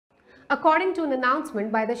According to an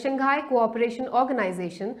announcement by the Shanghai Cooperation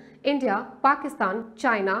Organization, India, Pakistan,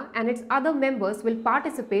 China and its other members will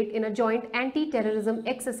participate in a joint anti-terrorism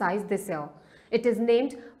exercise this year. It is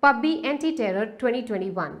named Pabbi Anti-Terror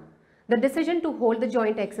 2021. The decision to hold the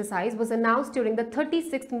joint exercise was announced during the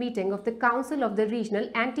 36th meeting of the Council of the Regional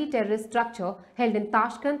Anti-Terrorist Structure held in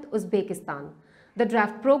Tashkent, Uzbekistan. The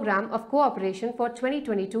draft program of cooperation for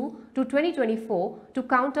 2022 to 2024 to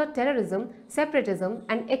counter terrorism, separatism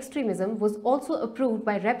and extremism was also approved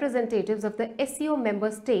by representatives of the SCO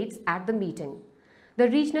member states at the meeting. The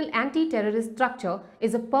Regional Anti-Terrorist Structure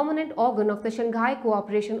is a permanent organ of the Shanghai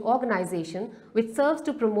Cooperation Organization which serves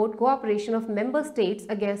to promote cooperation of member states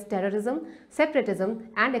against terrorism, separatism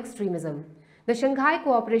and extremism. The Shanghai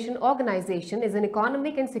Cooperation Organization is an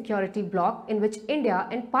economic and security bloc in which India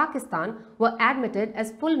and Pakistan were admitted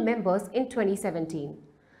as full members in 2017.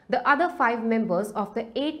 The other 5 members of the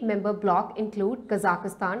 8-member bloc include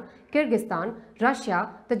Kazakhstan, Kyrgyzstan,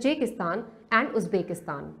 Russia, Tajikistan and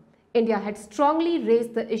Uzbekistan. India had strongly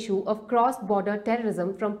raised the issue of cross-border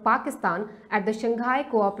terrorism from Pakistan at the Shanghai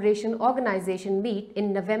Cooperation Organization meet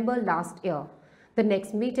in November last year. The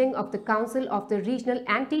next meeting of the Council of the Regional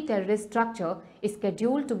Anti-Terrorist Structure is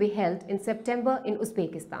scheduled to be held in September in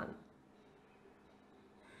Uzbekistan.